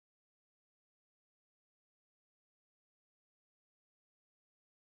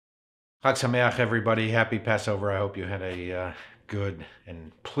Chag Sameach, everybody. Happy Passover. I hope you had a good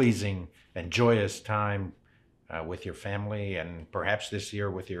and pleasing and joyous time with your family, and perhaps this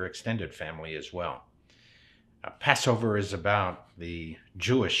year with your extended family as well. Passover is about the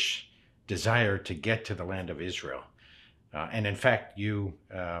Jewish desire to get to the land of Israel. And in fact, you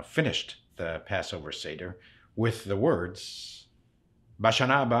finished the Passover Seder with the words,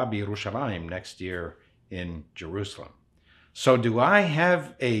 Bashana haba b'Yerushalayim, next year in Jerusalem. So do I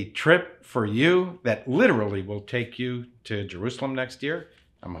have a trip for you that literally will take you to Jerusalem next year?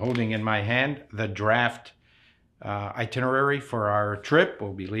 I'm holding in my hand the draft itinerary for our trip.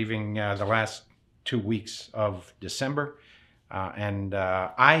 We'll be leaving the last 2 weeks of December. And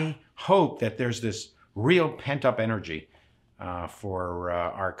I hope that there's this real pent-up energy for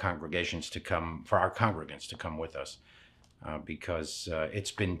our congregations to come, for our congregants to come with us, because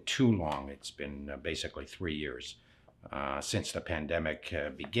it's been too long. It's been basically 3 years since the pandemic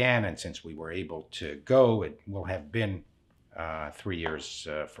began, and since we were able to go. It will have been 3 years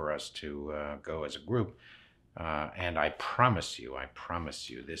for us to go as a group. And I promise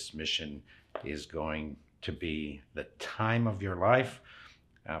you, this mission is going to be the time of your life.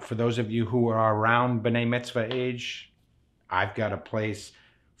 For those of you who are around B'nai Mitzvah age, I've got a place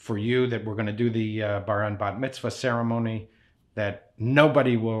for you that we're going to do the Bar and Bat Mitzvah ceremony that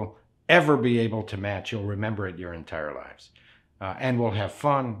nobody will ever be able to match. You'll remember it your entire lives. And we'll have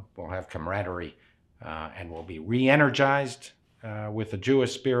fun, we'll have camaraderie, and we'll be re-energized with the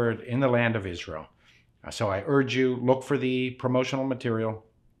Jewish spirit in the land of Israel. So I urge you, look for the promotional material,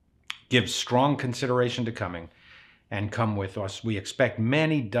 give strong consideration to coming, and come with us. We expect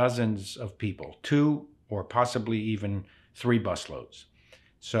many dozens of people, 2 or possibly even 3 busloads.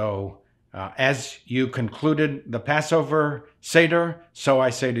 So as you concluded the Passover Seder, so I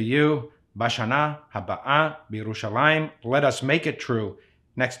say to you, Bashana haba b'Yerushalayim, let us make it true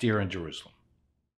next year in Jerusalem.